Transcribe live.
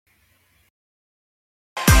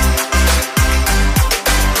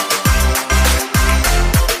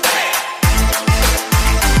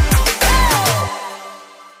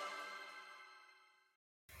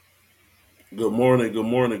Good morning, good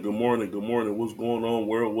morning, good morning, good morning. What's going on,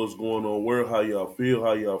 world? What's going on, world? How y'all feel?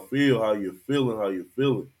 How y'all feel? How you feeling? How you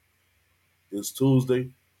feeling? It's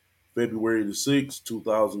Tuesday, February the 6th,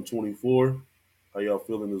 2024. How y'all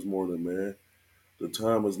feeling this morning, man? The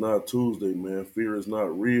time is not Tuesday, man. Fear is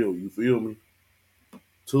not real. You feel me?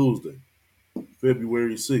 Tuesday,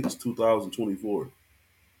 February 6th, 2024.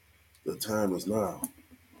 The time is now.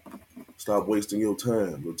 Stop wasting your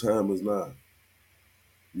time. The time is now.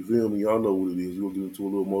 You feel me? Y'all know what it is. We'll get into a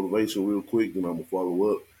little motivation real quick, then I'm going to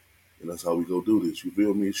follow up. And that's how we go do this. You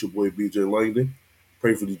feel me? It's your boy BJ Langdon.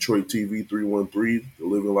 Pray for Detroit TV 313, the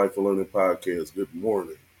Living Life and Learning Podcast. Good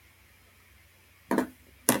morning.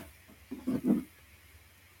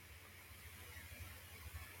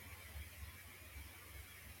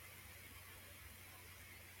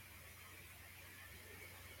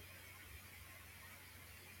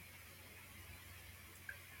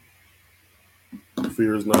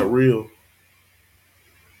 Fear is not real.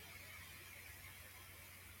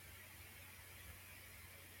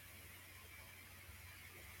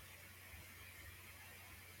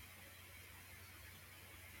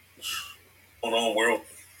 Going on, world?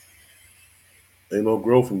 Ain't no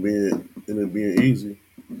growth in it being easy.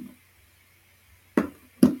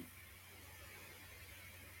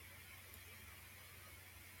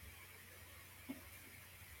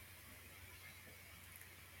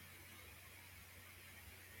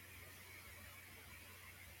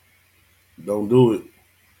 Don't do it.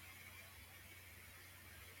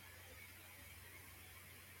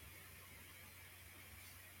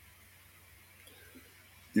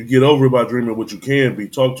 You get over it by dreaming what you can be.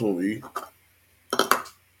 Talk to him, E.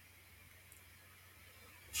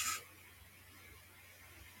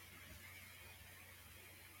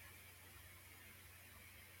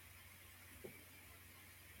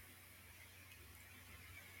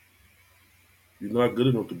 You're not good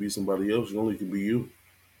enough to be somebody else. You only can be you.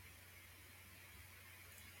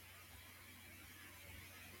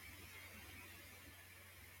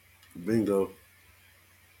 Bingo.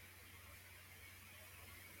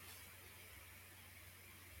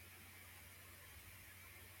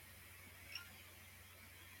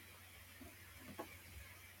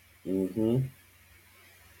 Mm-hmm.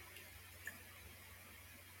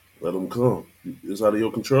 Let them come. It's out of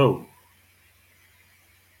your control.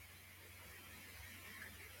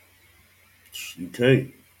 You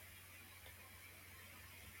can't.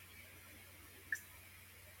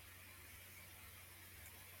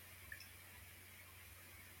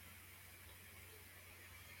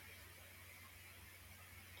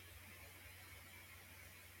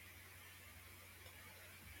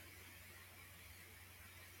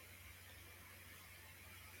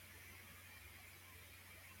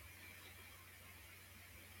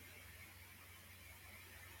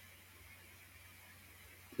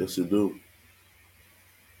 Yes, you do.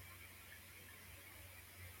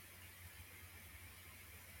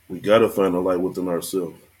 We gotta find a light within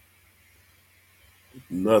ourselves.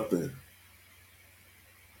 Nothing.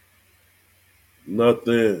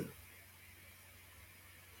 Nothing.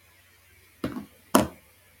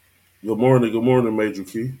 Good morning, Major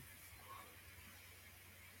Key.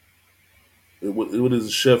 What is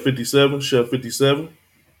it, Chef 57? Chef 57?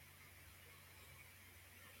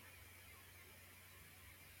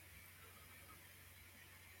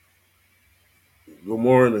 Good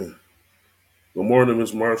morning. Good morning,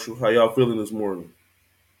 Miss Marshall. How y'all feeling this morning?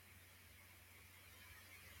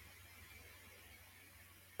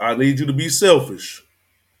 I need you to be selfish.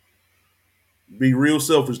 Be real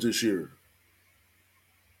selfish this year.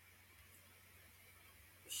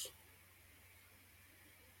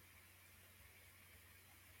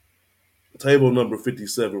 Table number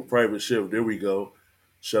 57, private chef. There we go.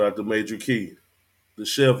 Shout out to Major Key, the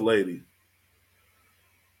chef lady.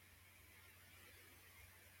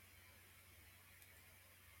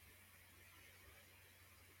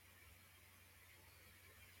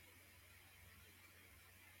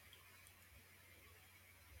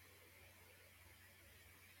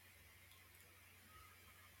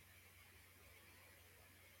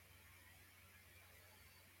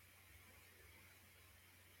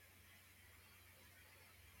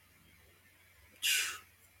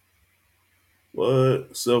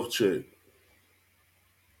 What? Self check.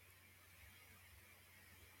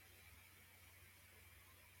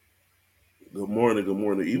 Good morning, good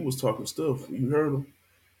morning. He was talking stuff. You heard him.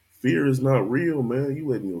 Fear is not real, man. You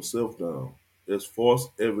letting yourself down. There's false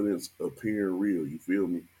evidence appearing real. You feel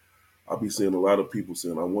me? I be seeing a lot of people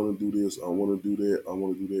saying, I want to do this, I want to do that, I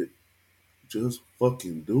want to do that. Just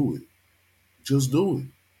fucking do it. Just do it.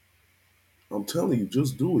 I'm telling you,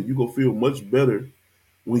 just do it. You gonna feel much better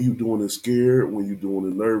when you doing it scared, when you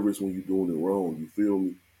doing it nervous, when you doing it wrong. You feel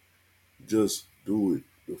me? Just do it.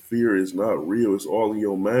 The fear is not real. It's all in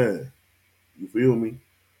your mind. You feel me?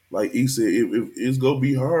 Like he said, if it's gonna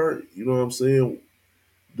be hard, you know what I'm saying?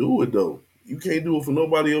 Do it though. You can't do it for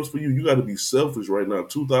nobody else for you. You got to be selfish right now.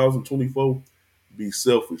 2024, be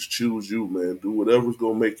selfish. Choose you, man. Do whatever's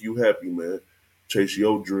gonna make you happy, man. Chase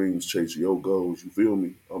your dreams, chase your goals. You feel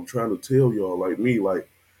me? I'm trying to tell y'all, like me, like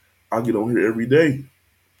I get on here every day.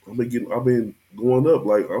 I've been going up.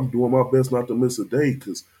 Like I'm doing my best not to miss a day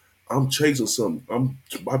because I'm chasing something. I'm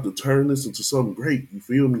about to turn this into something great. You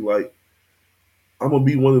feel me? Like I'm gonna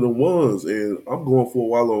be one of the ones, and I'm going for a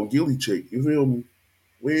while on Gilly Check. You feel me?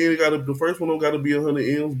 We ain't got to. The first one don't got to be 100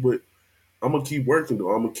 M's, but I'm gonna keep working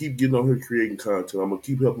though. I'm gonna keep getting on here creating content. I'm gonna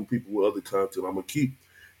keep helping people with other content. I'm gonna keep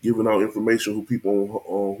giving out information who people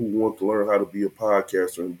who want to learn how to be a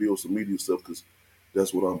podcaster and build some media stuff because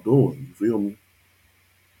that's what I'm doing. You feel me?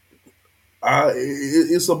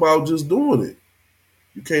 It's about just doing it.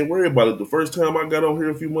 You can't worry about it. The first time I got on here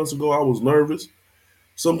a few months ago, I was nervous.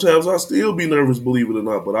 Sometimes I still be nervous, believe it or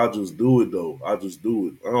not, but I just do it though. I just do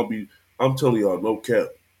it. I don't be. I'm telling y'all, no cap.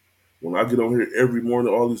 When I get on here every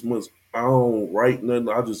morning, all these months, I don't write nothing.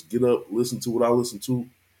 I just get up, listen to what I listen to,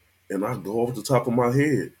 and I go off the top of my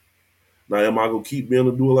head. Now, am I gonna keep being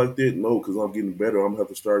able to do it like that? No, because I'm getting better. I'm gonna have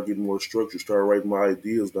to start getting more structure, start writing my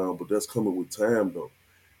ideas down. But that's coming with time, though,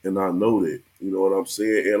 and I know that. You know what I'm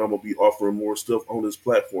saying? And I'm gonna be offering more stuff on this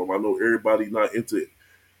platform. I know everybody not into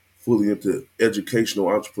fully into educational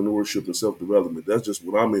entrepreneurship and self development. That's just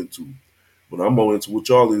what I'm into. But I'm more into what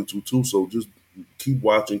y'all into too. So just keep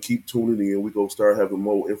watching, keep tuning in. We gonna start having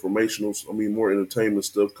more informational, more entertainment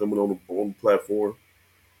stuff coming on the platform.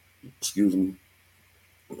 Excuse me.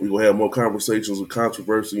 We gonna have more conversations with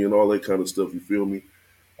controversy and all that kind of stuff. You feel me?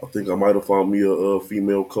 I think I might have found me a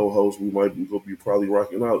female co-host. We gonna be probably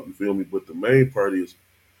rocking out. You feel me? But the main part is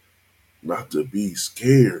not to be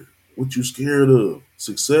scared. What you scared of?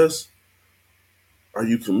 Success? Are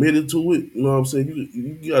you committed to it? You know what I'm saying?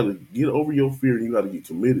 You gotta get over your fear and you gotta get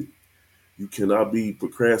committed. You cannot be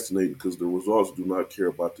procrastinating because the results do not care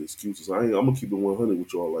about the excuses. I'm gonna keep it 100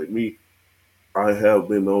 with y'all. Like me, I have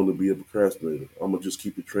been known to be a procrastinator. I'm gonna just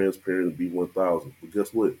keep it transparent and be 1,000. But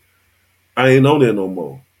guess what? I ain't on that no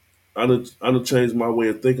more. I done changed my way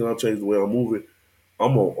of thinking. I changed the way I'm moving.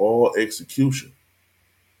 I'm on all execution.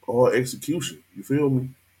 All execution. You feel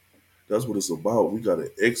me? That's what it's about. We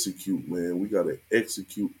gotta execute, man. We gotta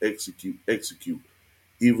execute, execute, execute.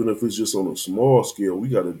 Even if it's just on a small scale, we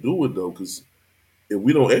gotta do it though, because if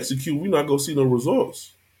we don't execute, we're not gonna see no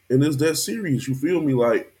results. And it's that serious. You feel me?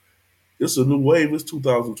 Like it's a new wave. It's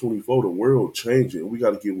 2024. The world changing. We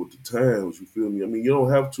got to get with the times. You feel me? I mean, you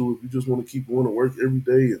don't have to if you just want to keep going to work every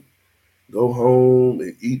day and go home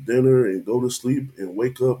and eat dinner and go to sleep and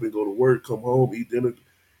wake up and go to work, come home, eat dinner.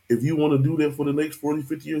 If you want to do that for the next 40,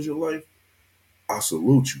 50 years of your life, I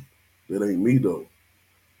salute you. That ain't me though.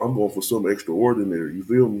 I'm going for something extraordinary. You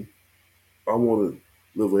feel me? I want to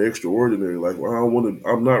live an extraordinary life. I don't want to.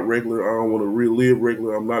 I'm not regular. I don't want to relive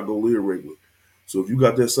regular. I'm not gonna live regular. So if you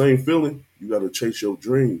got that same feeling, you got to chase your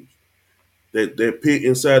dreams. That pit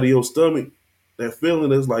inside of your stomach, that feeling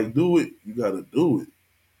that's like do it. You got to do it.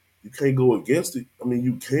 You can't go against it. I mean,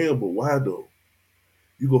 you can, but why though?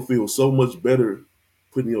 You gonna feel so much better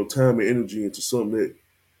putting your time and energy into something that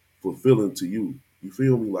fulfilling to you. You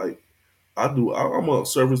feel me? Like I do. I'm a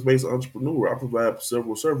service based entrepreneur. I provide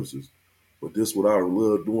several services. But this what I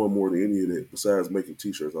love doing more than any of that. Besides making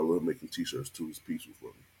t-shirts, I love making t-shirts too. It's peaceful for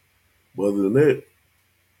me. But other than that,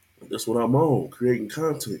 that's what I'm on, creating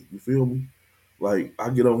content. You feel me? Like I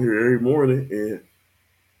get on here every morning and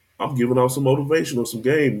I'm giving out some motivation or some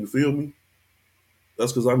game. You feel me?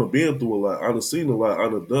 That's because I done been through a lot. I done seen a lot. I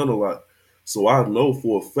done done a lot. So I know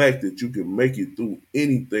for a fact that you can make it through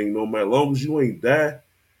anything, no matter long as you ain't die,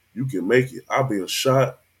 you can make it. I've been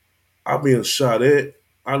shot. I've been shot at.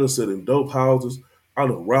 I done sat in dope houses. I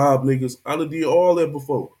done robbed niggas. I done did all that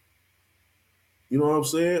before. You know what I'm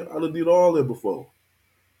saying? I done did all that before.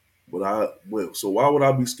 But so why would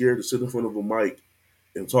I be scared to sit in front of a mic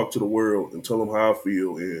and talk to the world and tell them how I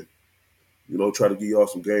feel and try to give y'all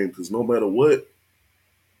some game? Because no matter what,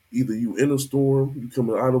 either you in a storm, you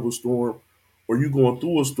coming out of a storm, or you going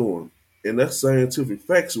through a storm, and that's scientific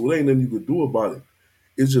fact. So it ain't nothing you can do about it.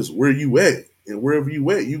 It's just where you at, and wherever you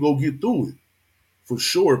at, you go get through it for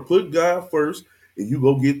sure. Put God first, and you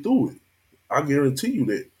go get through it. I guarantee you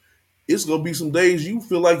that. It's gonna be some days you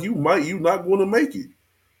feel like you not going to make it,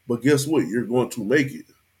 but guess what? You're going to make it.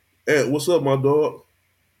 Ed, what's up, my dog?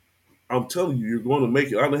 I'm telling you, you're going to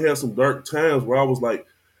make it. I done had some dark times where I was like,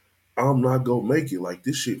 I'm not gonna make it. Like,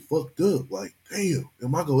 this shit fucked up. Like, damn,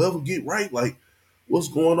 am I gonna ever get right? Like, what's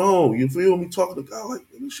going on? You feel me? Talking to God, like,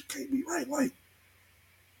 this shit can't be right. Like,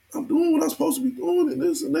 I'm doing what I'm supposed to be doing, and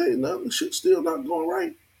this and that, and that, shit's still not going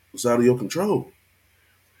right. It's out of your control.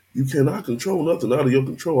 You cannot control nothing out of your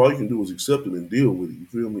control. All you can do is accept it and deal with it. You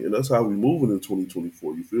feel me? And that's how we moving in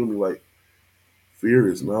 2024. You feel me? Like,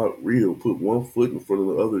 fear is not real. Put one foot in front of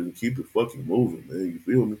the other and keep it fucking moving, man. You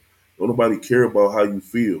feel me? Don't nobody care about how you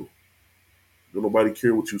feel. Don't nobody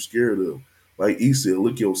care what you scared of. Like E said,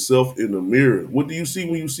 look yourself in the mirror. What do you see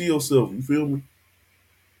when you see yourself? You feel me?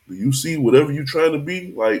 Do you see whatever you trying to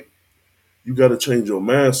be? Like, you got to change your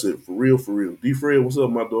mindset for real, for real. D Fred, what's up,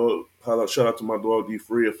 my dog? Shout out to my dog D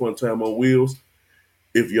Fred. Fun time on wheels.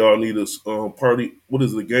 If y'all need a party, what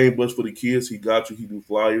is it, the game bus for the kids? He got you. He do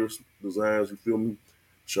flyers, designs. You feel me?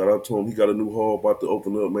 Shout out to him. He got a new hall about to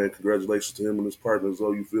open up, man. Congratulations to him and his partners.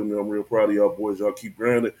 Oh, you feel me? I'm real proud of y'all boys. Y'all keep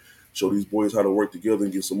grinding. Show these boys how to work together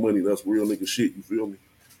and get some money. That's real nigga shit. You feel me?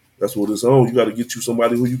 That's what it's on. You got to get you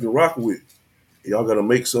somebody who you can rock with. Y'all got to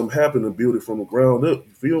make something happen and build it from the ground up.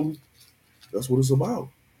 You feel me? That's what it's about.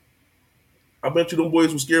 I bet you them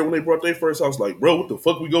boys were scared when they brought their first house. Like, bro, what the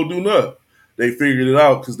fuck we gonna do now? They figured it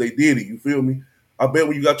out because they did it. You feel me? I bet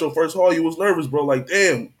when you got your first haul, you was nervous, bro. Like,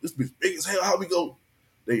 damn, this bitch big as hell. How we go?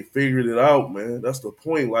 They figured it out, man. That's the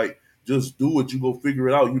point. Like, just do it. You go figure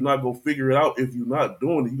it out. You're not gonna figure it out if you're not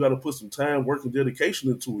doing it. You got to put some time, work, and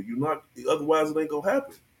dedication into it. You not, otherwise it ain't gonna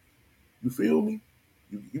happen. You feel me?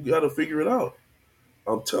 You got to figure it out.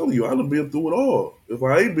 I'm telling you, I done been through it all. If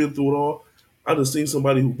I ain't been through it all, I done seen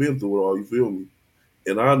somebody who been through it all. You feel me?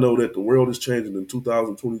 And I know that the world is changing in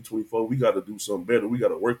 2020, We got to do something better. We got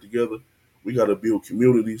to work together. We got to build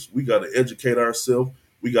communities. We got to educate ourselves.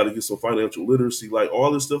 We got to get some financial literacy. Like,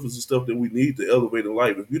 all this stuff is the stuff that we need to elevate in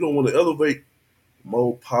life. If you don't want to elevate,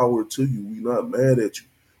 more power to you. We not mad at you.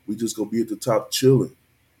 We just gonna be at the top chilling.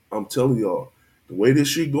 I'm telling y'all, the way this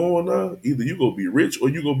shit going now, either you gonna be rich or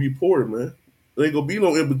you gonna be poor, man. There ain't gonna be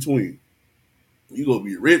no in between. You gonna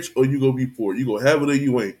be rich or you gonna be poor. You gonna have it or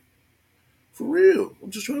you ain't. For real.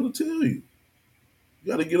 I'm just trying to tell you.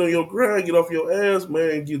 You gotta get on your grind, get off your ass,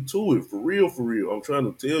 man, and get to it. For real, for real. I'm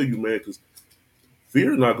trying to tell you, man, because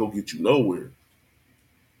fear not gonna get you nowhere.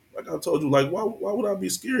 Like I told you, like, why would I be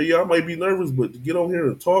scared? Yeah, I might be nervous, but to get on here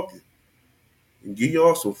and talk and give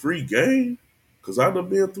y'all some free game, because I done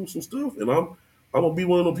been through some stuff, and I'm gonna be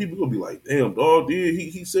one of them people gonna be like, damn, dog, did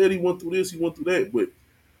he said he went through this, he went through that, but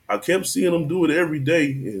I kept seeing him do it every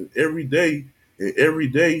day and every day and every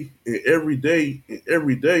day and every day and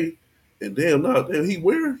every day, and damn, not damn,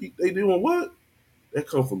 they doing what? That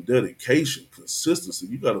come from dedication, consistency.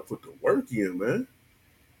 You got to put the work in, man.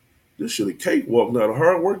 This shit a cakewalk now. The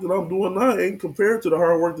hard work that I'm doing now ain't compared to the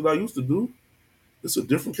hard work that I used to do. It's a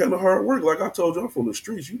different kind of hard work. Like I told you, I'm from the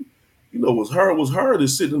streets. You know what's hard? What's hard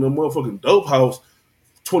is sitting in a motherfucking dope house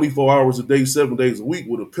 24 hours a day, 7 days a week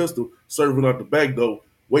with a pistol serving out the back door,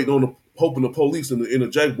 waiting on hoping the police and the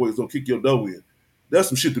jack boys don't kick your dough in. That's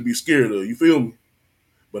some shit to be scared of. You feel me?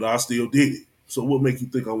 But I still did it. So what make you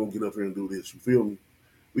think I won't get up here and do this? You feel me?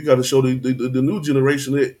 We got to show the new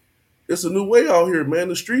generation that it's a new way out here, man.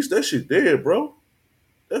 The streets, that shit dead, bro.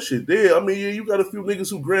 That shit dead. I mean, yeah, you got a few niggas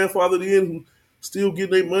who grandfathered in who still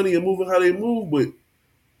getting their money and moving how they move, but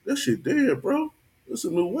that shit dead, bro. It's a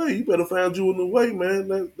new way. You better find you a new way,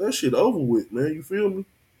 man. That shit over with, man. You feel me?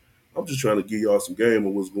 I'm just trying to give y'all some game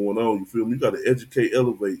on what's going on. You feel me? You got to educate,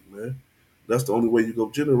 elevate, man. That's the only way you go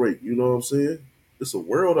generate. You know what I'm saying? It's a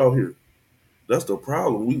world out here. That's the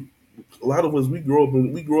problem. A lot of us we grow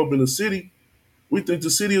up in the city. We think the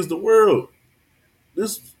city is the world.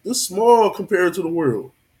 This small compared to the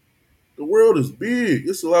world. The world is big.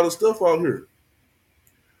 It's a lot of stuff out here.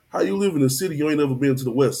 How you live in the city? You ain't never been to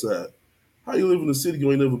the west side. How you live in the city?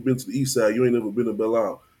 You ain't never been to the east side. You ain't never been to Belle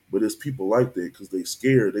Isle. But there's people like that because they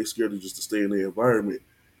scared. They scared to just to stay in their environment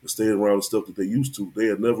and stay around the stuff that they used to.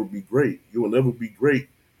 They'll never be great. You will never be great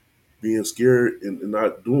being scared and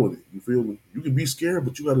not doing it. You feel me? You can be scared,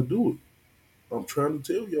 but you got to do it. I'm trying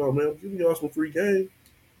to tell y'all, man. I'm giving y'all some free game.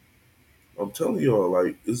 I'm telling y'all,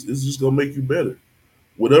 like, it's just gonna make you better.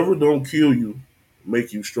 Whatever don't kill you,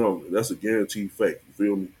 make you stronger. That's a guaranteed fact. You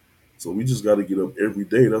feel me? So we just got to get up every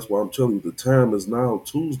day. That's why I'm telling you, the time is now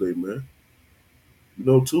Tuesday, man. You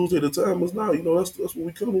know, Tuesday, the time is now. You know, that's what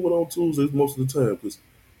we coming with on Tuesdays most of the time. Because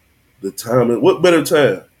the time is, what better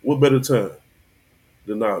time? What better time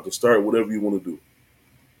than now to start whatever you want to do?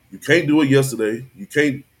 You can't do it yesterday. You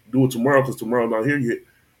can't do it tomorrow because tomorrow not here yet.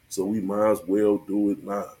 So we might as well do it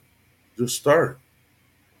now. Just start.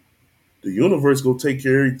 The universe gonna take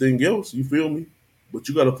care of everything else. You feel me? But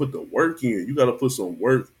you got to put the work in. You got to put some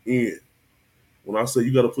work in. When I say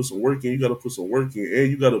you got to put some work in, you got to put some work in,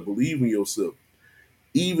 and you got to believe in yourself.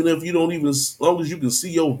 Even if you don't even, as long as you can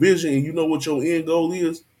see your vision and you know what your end goal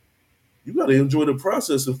is, you got to enjoy the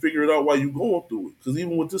process and figure it out while you're going through it. Because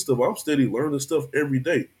even with this stuff, I'm steady learning stuff every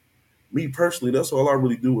day. Me personally, that's all I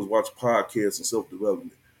really do is watch podcasts and self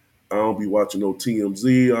development. I don't be watching no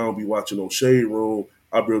TMZ. I don't be watching no Shade Room.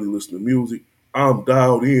 I barely listen to music. I'm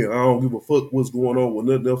dialed in. I don't give a fuck what's going on with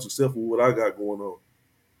nothing else except for what I got going on.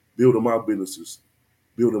 Building my businesses,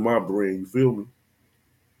 building my brand. You feel me?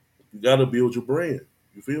 You got to build your brand.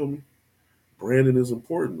 You feel me? Branding is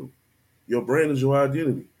important. Your brand is your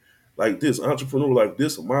identity. Like this, entrepreneur, like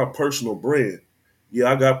this, my personal brand.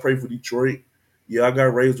 Yeah, I got Pray for Detroit. Yeah, I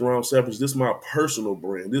got Raised Around Savage. This is my personal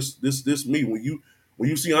brand. This me. When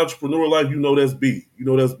you see entrepreneur life, you know that's B. You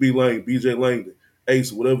know that's B Lane, BJ Langdon,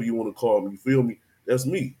 Ace, whatever you want to call me. You feel me? That's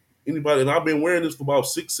me. Anybody, and I've been wearing this for about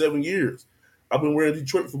 6, 7 years. I've been wearing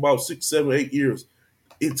Detroit for about 6, 7, 8 years.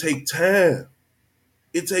 It take time.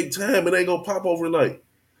 It take time. It ain't gonna pop overnight.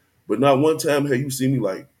 But not one time have you seen me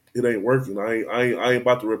like it ain't working. I ain't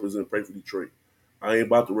about to represent Pray for Detroit. I ain't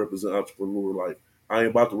about to represent Entrepreneur Life. I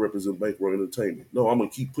ain't about to represent Bankroll Entertainment. No, I'm gonna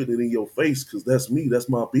keep putting it in your face because that's me. That's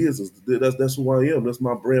my business. That's who I am. That's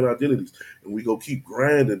my brand identities. And we go keep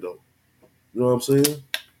grinding though. You know what I'm saying?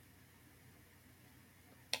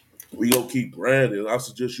 We go keep grinding. I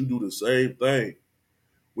suggest you do the same thing.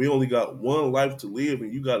 We only got one life to live,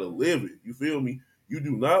 and you gotta live it. You feel me? You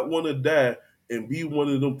do not want to die and be one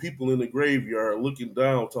of them people in the graveyard looking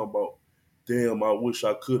down, talking about, "Damn, I wish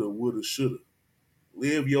I coulda, woulda, shoulda."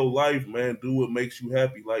 Live your life, man. Do what makes you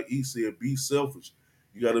happy. Like he said, be selfish.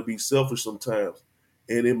 You gotta be selfish sometimes,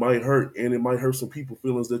 and it might hurt, and it might hurt some people'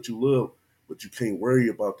 feelings that you love, but you can't worry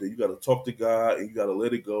about that. You gotta talk to God, and you gotta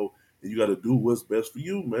let it go, and you gotta do what's best for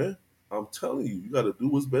you, man. I'm telling you, you gotta do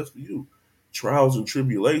what's best for you. Trials and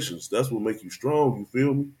tribulations, that's what make you strong, you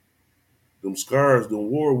feel me? Them scars, them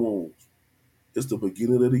war wounds. It's the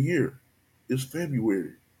beginning of the year. It's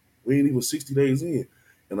February. We ain't even 60 days in.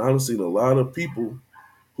 And I've seen a lot of people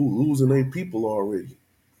who losing their people already.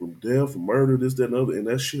 From death, from murder, this, that, and other, and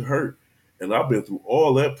that shit hurt. And I've been through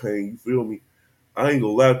all that pain, you feel me? I ain't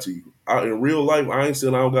gonna lie to you. In real life, I ain't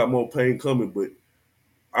saying I don't got more pain coming, but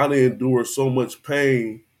I done endured so much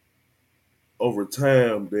pain over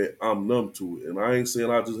time that I'm numb to it. And I ain't saying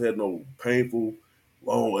I just had no painful,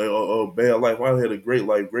 long, bad life. I had a great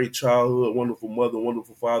life, great childhood, wonderful mother,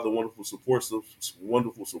 wonderful father, wonderful support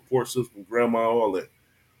system, grandma, all that.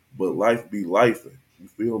 But life be life, you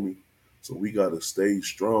feel me? So we gotta stay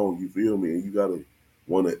strong, you feel me? And you gotta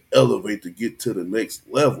want to elevate to get to the next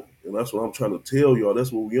level. And that's what I'm trying to tell y'all.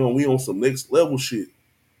 That's what we on. We on some next level shit.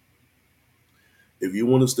 If you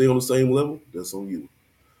want to stay on the same level, that's on you.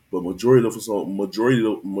 But majority of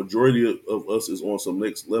us is on some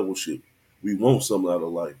next level shit. We want something out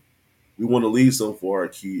of life. We want to leave something for our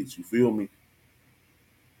kids. You feel me?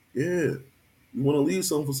 Yeah. We want to leave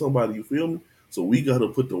something for somebody. You feel me? So we got to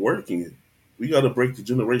put the work in. We got to break the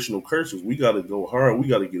generational curses. We got to go hard. We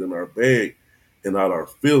got to get in our bag and out our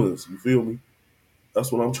feelings. You feel me?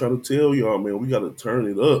 That's what I'm trying to tell y'all, man. We got to turn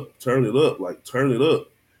it up. Turn it up. Like, turn it up.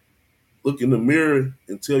 Look in the mirror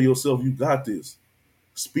and tell yourself you got this.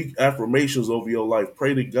 Speak affirmations over your life.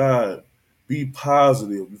 Pray to God. Be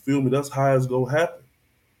positive. You feel me? That's how it's gonna happen.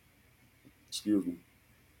 Excuse me.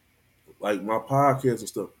 Like my podcast and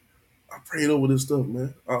stuff. I prayed over this stuff,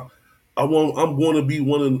 man. I'm going to be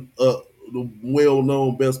one of the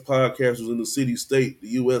well-known best podcasters in the city, state, the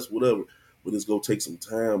U.S., whatever. But it's gonna take some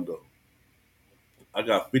time, though. I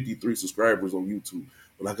got 53 subscribers on YouTube,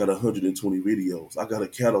 but I got 120 videos. I got a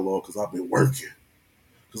catalog because I've been working.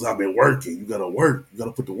 Because I've been working. You gotta work. You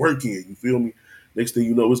gotta put the work in. You feel me? Next thing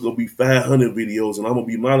you know, it's gonna be 500 videos and I'm gonna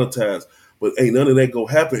be monetized. But ain't none of that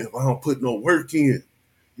gonna happen if I don't put no work in.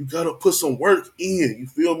 You gotta put some work in. You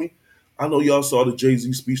feel me? I know y'all saw the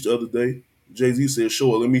Jay-Z speech the other day. Jay-Z said,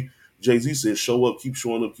 "Show up." Jay-Z said, "Show up, keep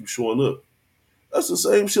showing up, keep showing up." That's the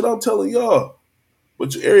same shit I'm telling y'all. But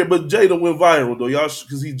Jay done went viral though, y'all,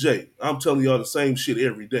 because he Jay. I'm telling y'all the same shit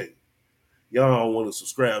every day. Y'all don't want to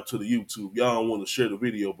subscribe to the YouTube. Y'all don't want to share the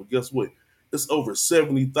video. But guess what? It's over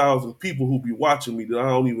 70,000 people who be watching me that I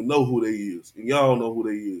don't even know who they is. And y'all don't know who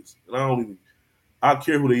they is. And I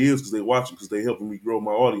care who they is because they watching because they helping me grow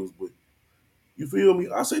my audience. But you feel me?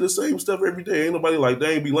 I say the same stuff every day. Ain't nobody like,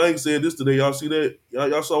 dang, B. Lang said this today. Y'all see that?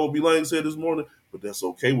 Y'all saw what B. Lang said this morning? But that's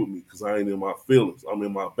okay with me because I ain't in my feelings. I'm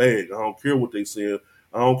in my bag. I don't care what they saying.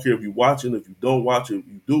 I don't care if you watching, if you don't watch it, if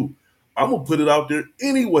you do. I'm going to put it out there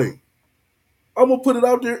anyway. I'm gonna put it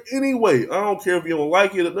out there anyway. I don't care if you don't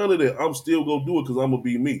like it or none of that. I'm still gonna do it because I'm gonna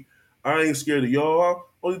be me. I ain't scared of y'all.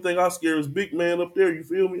 Only thing I scare is big man up there. You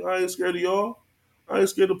feel me? I ain't scared of y'all. I ain't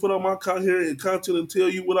scared to put out my content and tell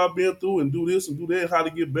you what I've been through and do this and do that, how to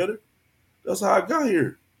get better. That's how I got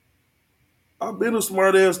here. I've been a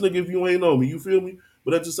smart ass nigga if you ain't know me, you feel me?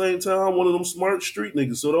 But at the same time, I'm one of them smart street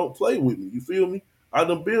niggas, so don't play with me, you feel me? I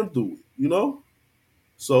done been through it, you know?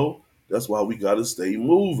 So that's why we gotta stay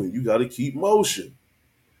moving. You gotta keep motion.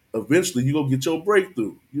 Eventually you gonna get your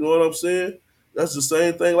breakthrough. You know what I'm saying? That's the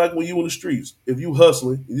same thing like when you in the streets. If you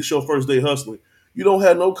hustling, and it's your first day hustling, you don't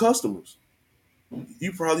have no customers.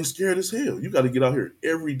 You probably scared as hell. You got to get out here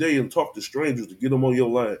every day and talk to strangers to get them on your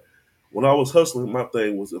line. When I was hustling, my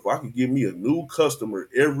thing was if I could get me a new customer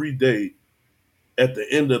every day, at the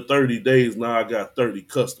end of 30 days, now I got 30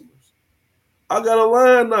 customers. I got a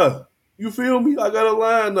line now. You feel me? I got a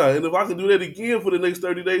line now. And if I can do that again for the next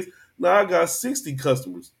 30 days, now I got 60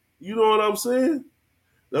 customers. You know what I'm saying?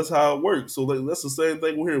 That's how it works. So that's the same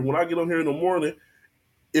thing we're here. When I get on here in the morning,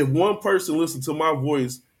 if one person listens to my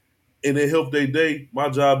voice and it help their day, my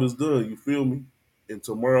job is done. You feel me? And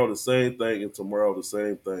tomorrow the same thing, and tomorrow the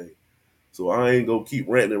same thing. So I ain't gonna keep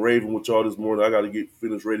ranting and raving with y'all this morning. I got to get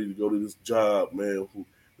finished, ready to go to this job, man,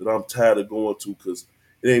 that I'm tired of going to because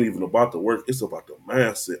it ain't even about the work. It's about the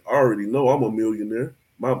mindset. I already know I'm a millionaire.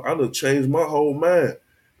 I done changed my whole mind.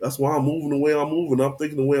 That's why I'm moving the way I'm moving. I'm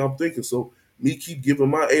thinking the way I'm thinking. So me keep giving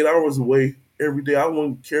my 8 hours away every day. I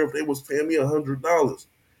wouldn't care if they was paying me $100.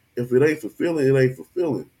 If it ain't fulfilling, it ain't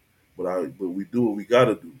fulfilling. But we do what we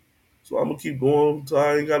gotta do. So I'm gonna keep going until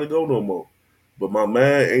I ain't gotta go no more. But my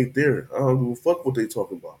mind ain't there. I don't give a fuck what they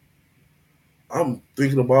talking about. I'm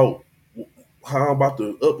thinking about how I'm about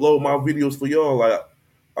to upload my videos for y'all. Like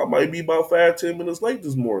I might be about 5-10 minutes late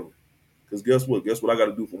this morning. Cause guess what? Guess what I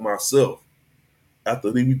gotta do for myself? After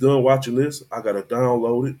they be done watching this, I gotta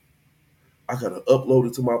download it. I gotta upload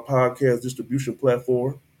it to my podcast distribution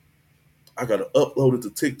platform. I gotta upload it to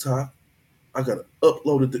TikTok. I gotta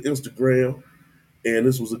upload it to Instagram. And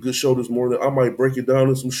this was a good show this morning. I might break it down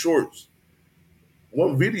in some shorts.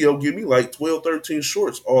 One video give me like 12, 13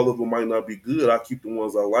 shorts. All of them might not be good. I keep the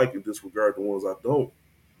ones I like and disregard the ones I don't.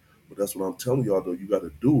 But that's what I'm telling y'all though. You got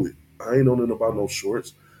to do it. I ain't know nothing about no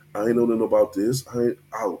shorts. I ain't know nothing about this.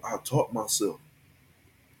 I taught myself.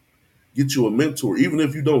 Get you a mentor. Even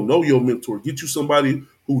if you don't know your mentor, get you somebody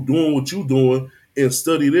who doing what you doing and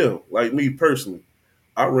study them. Like me personally.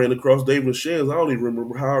 I ran across David Shands. I don't even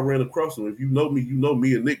remember how I ran across him. If you know me, you know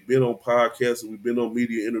me and Nick been on podcasts and we've been on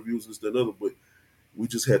media interviews and that other, but we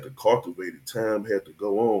just had to cultivate it. Time had to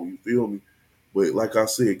go on. You feel me? But like I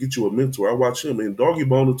said, get you a mentor. I watch him and Doggy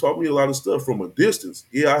Bone taught me a lot of stuff from a distance.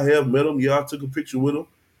 Yeah, I have met him. Yeah, I took a picture with him,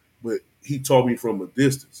 but he taught me from a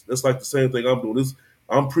distance. That's like the same thing I'm doing. This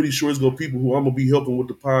I'm pretty sure it's gonna be people who I'm gonna be helping with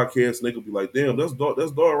the podcast, and they gonna be like, "Damn, that's dog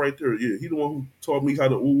right there." Yeah, he the one who taught me how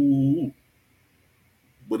to ooh.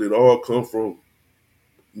 But it all come from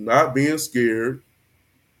not being scared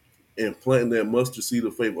and planting that mustard seed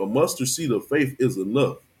of faith. A mustard seed of faith is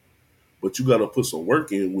enough, but you got to put some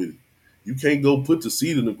work in with it. You can't go put the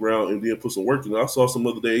seed in the ground and then put some work in. I saw some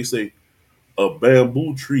other day they say a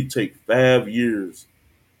bamboo tree take 5 years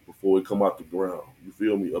before it come out the ground. You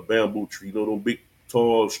feel me? A bamboo tree, you know them big,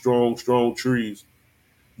 tall, strong trees.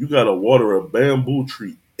 You gotta water a bamboo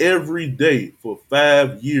tree every day for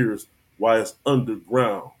 5 years while it's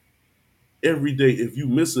underground. Every day. If you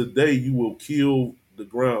miss a day, you will kill the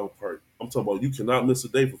ground part. I'm talking about you cannot miss a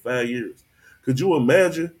day for 5 years. Could you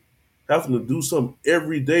imagine having to do something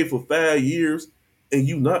every day for 5 years and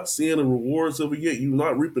you not seeing the rewards of it yet? You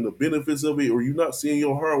not reaping the benefits of it, or you not seeing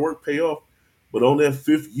your hard work pay off. But on that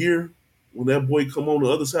 5th year, when that boy come on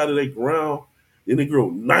the other side of that ground, then it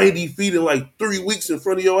grow 90 feet in like 3 weeks in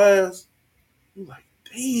front of your ass. You're like,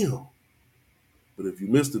 damn. But if you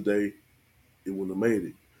missed a day, it wouldn't have made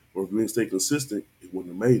it. Or if you didn't stay consistent, it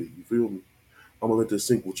wouldn't have made it. You feel me? I'm gonna let this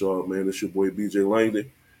sink with y'all, man. It's your boy BJ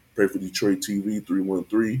Langdon. Pray for Detroit TV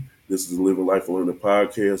 313. This is the Living Life and Learning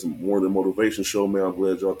podcast, morning motivation show, man. I'm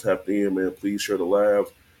glad y'all tapped in, man. Please share the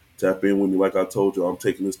lives. Tap in with me. Like I told you, I'm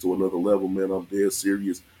taking this to another level, man. I'm dead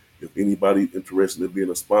serious. If anybody interested in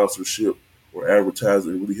being a sponsorship or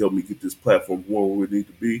advertiser, it really help me get this platform going where we need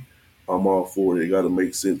to be. I'm all for it. It got to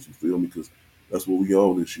make sense, you feel me? Because that's what we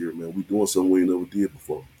on this year, man. We doing something we ain't never did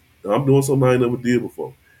before. And I'm doing something I ain't never did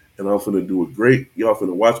before. And I'm finna do it great. Y'all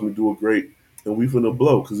finna watch me do it great. And we finna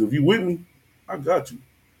blow. Cause if you with me, I got you.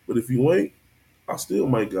 But if you ain't, I still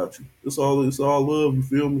might got you. It's all love, you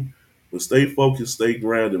feel me? But stay focused, stay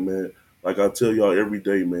grounded, man. Like I tell y'all every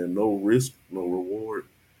day, man, no risk, no reward.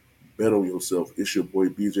 Bet on yourself. It's your boy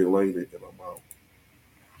BJ Langdon, and I'm out.